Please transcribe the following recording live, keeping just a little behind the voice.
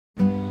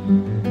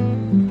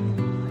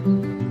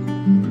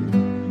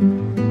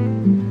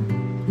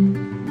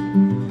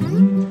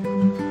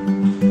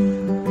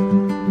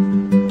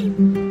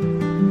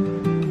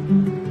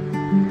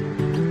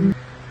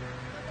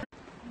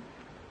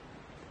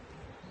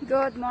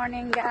Good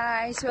morning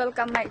guys,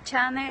 welcome my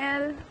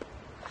channel.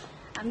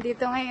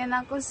 Andito ngayon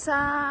ako sa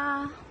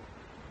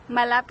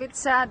malapit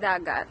sa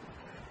dagat.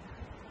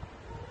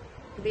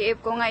 DF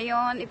ko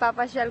ngayon,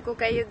 ipapasyal ko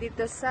kayo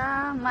dito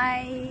sa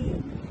may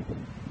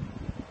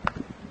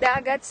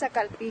dagat sa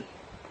CALPE.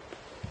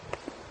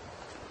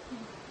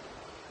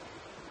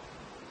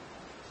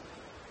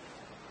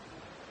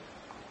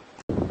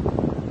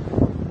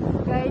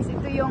 Guys,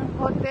 ito yung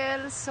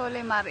Hotel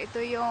Solimar.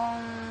 Ito yung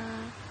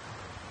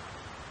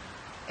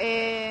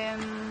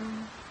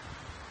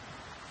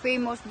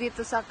famous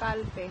dito sa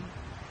CALPE.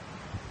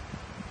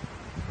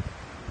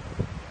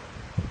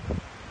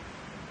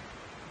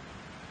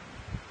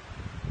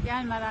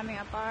 Yan,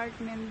 maraming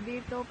apartment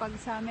dito. Pag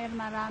summer,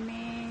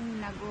 maraming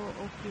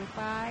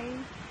nag-o-occupy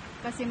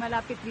kasi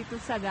malapit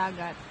dito sa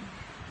dagat.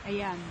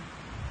 Ayan.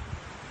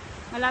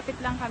 Malapit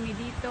lang kami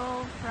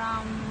dito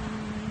from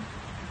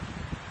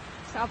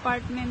sa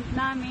apartment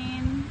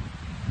namin.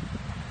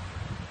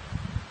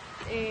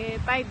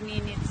 5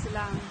 minutes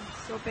lang.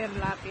 Super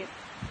lapit.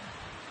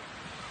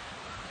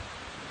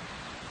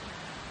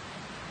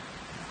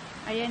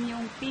 Ayan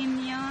yung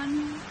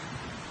Pinion.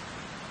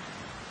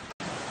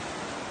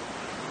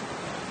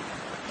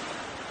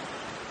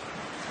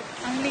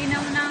 Ang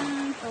linaw ng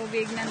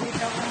tubig.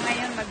 Nandito ako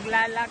ngayon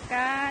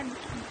maglalakad.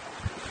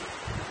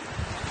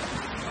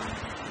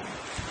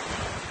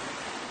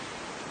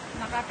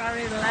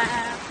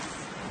 Nakaka-relax.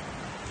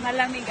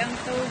 Malamig ang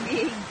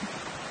tubig.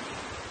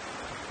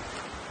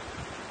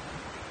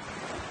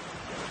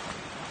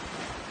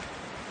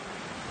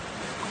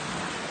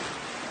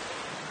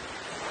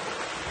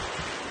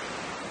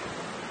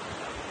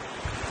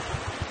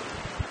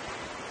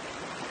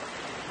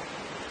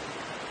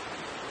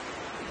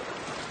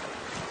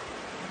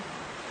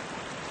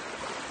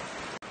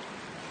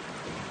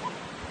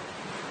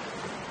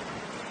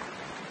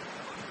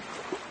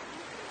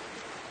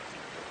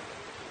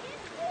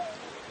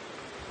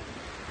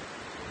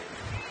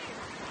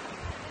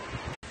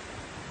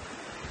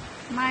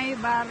 May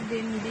bar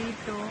din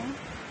dito.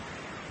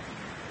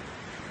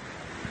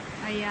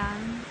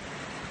 Ayan.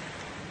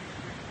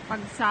 Pag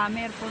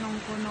summer,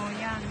 punong-puno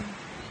yan.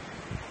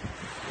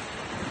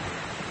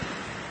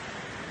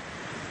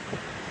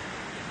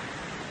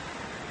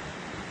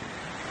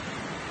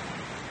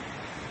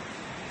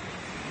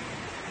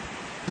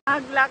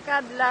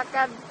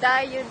 Maglakad-lakad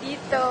tayo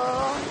dito.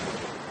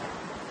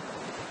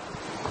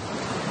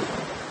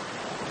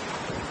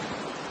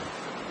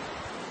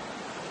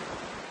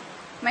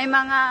 May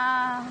mga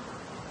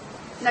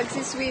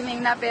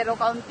nagsiswimming na pero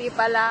kaunti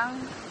pa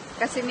lang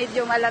kasi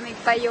medyo malamig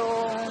pa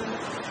yung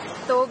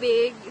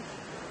tubig.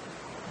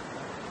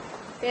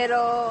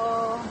 Pero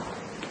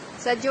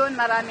sa June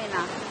marami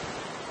na.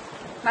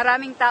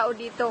 Maraming tao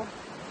dito.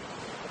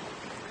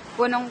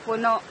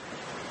 Punong-puno.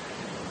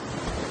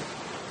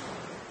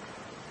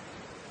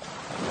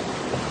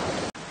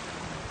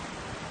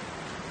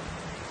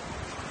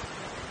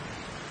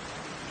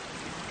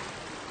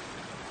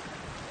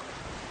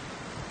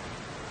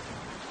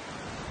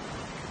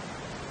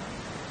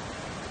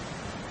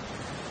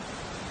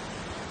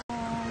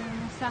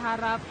 Sa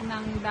harap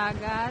ng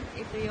dagat,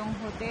 ito yung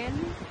hotel.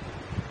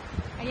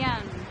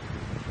 Ayan.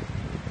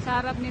 Sa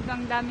harap nito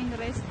ang daming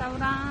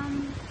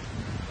restaurant.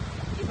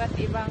 Iba't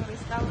ibang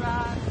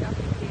restaurant,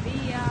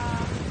 cafeteria.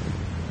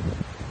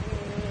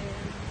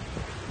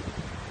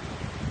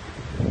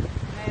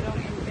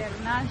 Mayroong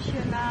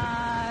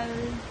international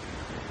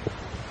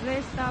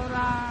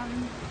restaurant.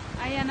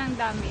 Ayan ang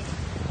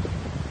dami.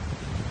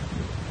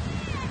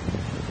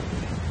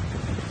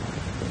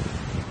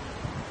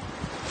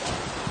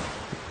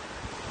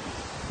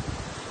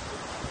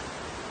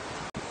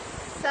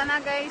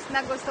 Sana guys,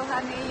 nagustuhan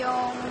niyo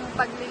yung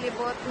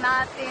paglilibot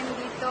natin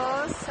dito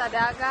sa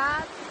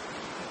dagat.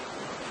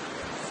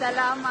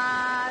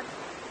 Salamat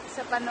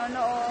sa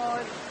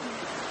panonood.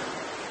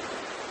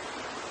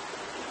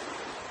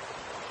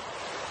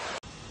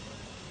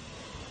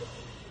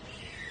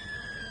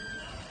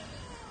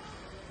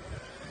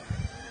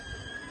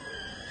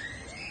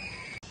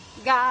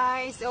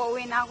 Guys,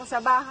 uuwi na ako sa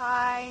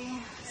bahay.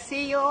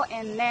 See you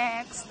in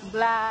next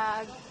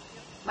vlog.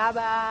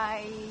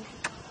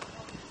 Bye-bye.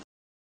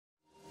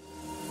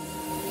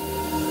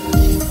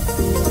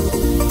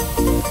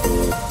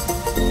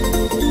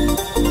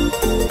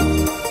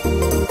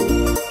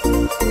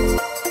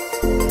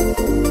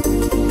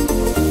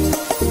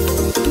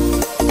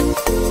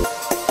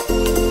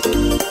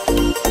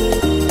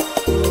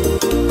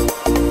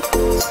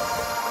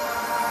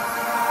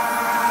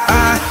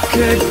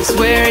 Could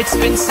swear it's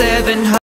been 700